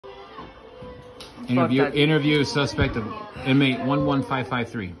Interview suspect of inmate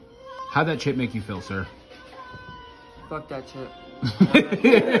 11553. How'd that chip make you feel, sir? Fuck that chip.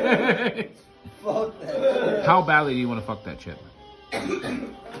 Fuck that. How badly do you want to fuck that chip?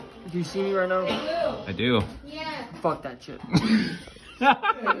 Do you see me right now? I do. Yeah. Fuck that chip.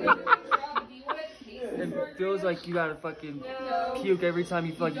 It feels like you gotta fucking puke every time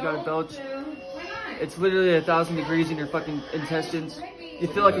you feel like you gotta belch. It's literally 1,000 degrees in your fucking intestines. You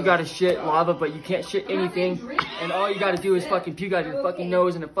feel like you gotta shit lava, but you can't shit anything. And all you gotta do is fucking puke out your fucking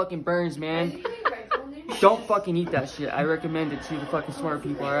nose, and it fucking burns, man. Don't fucking eat that shit. I recommend it to the fucking smart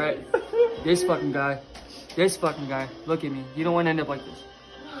people, alright? This fucking guy. Look at me. You don't want to end up like this.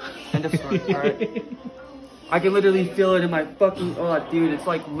 End of story, alright? I can literally feel it in my fucking, oh dude, it's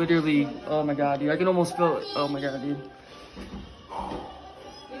like literally, oh my god, dude. I can almost feel it. Oh my god, dude.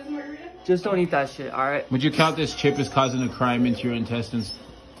 Just don't eat that shit, alright? Would you count this chip as causing a crime into your intestines?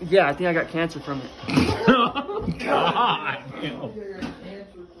 Yeah, I think I got cancer from it. Oh, God.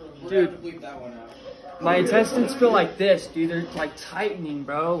 Dude, my intestines feel like this, dude. They're like tightening,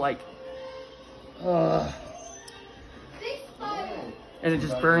 bro. Like, and it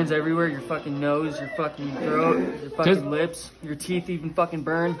just burns everywhere. Your fucking nose, your fucking throat, your fucking lips, your teeth even fucking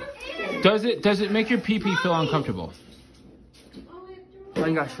burn. Does it make your pee-pee feel uncomfortable?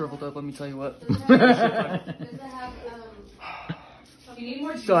 Mine got shriveled up, let me tell you what.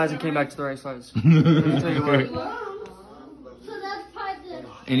 Still hasn't came back to the right size. Let me tell you what.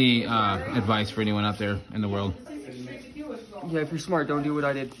 Any advice for anyone out there in the world? Yeah, if you're smart, don't do what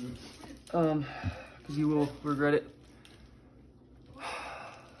I did. Because you will regret it.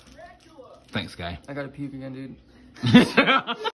 Thanks, guy. I gotta puke again, dude.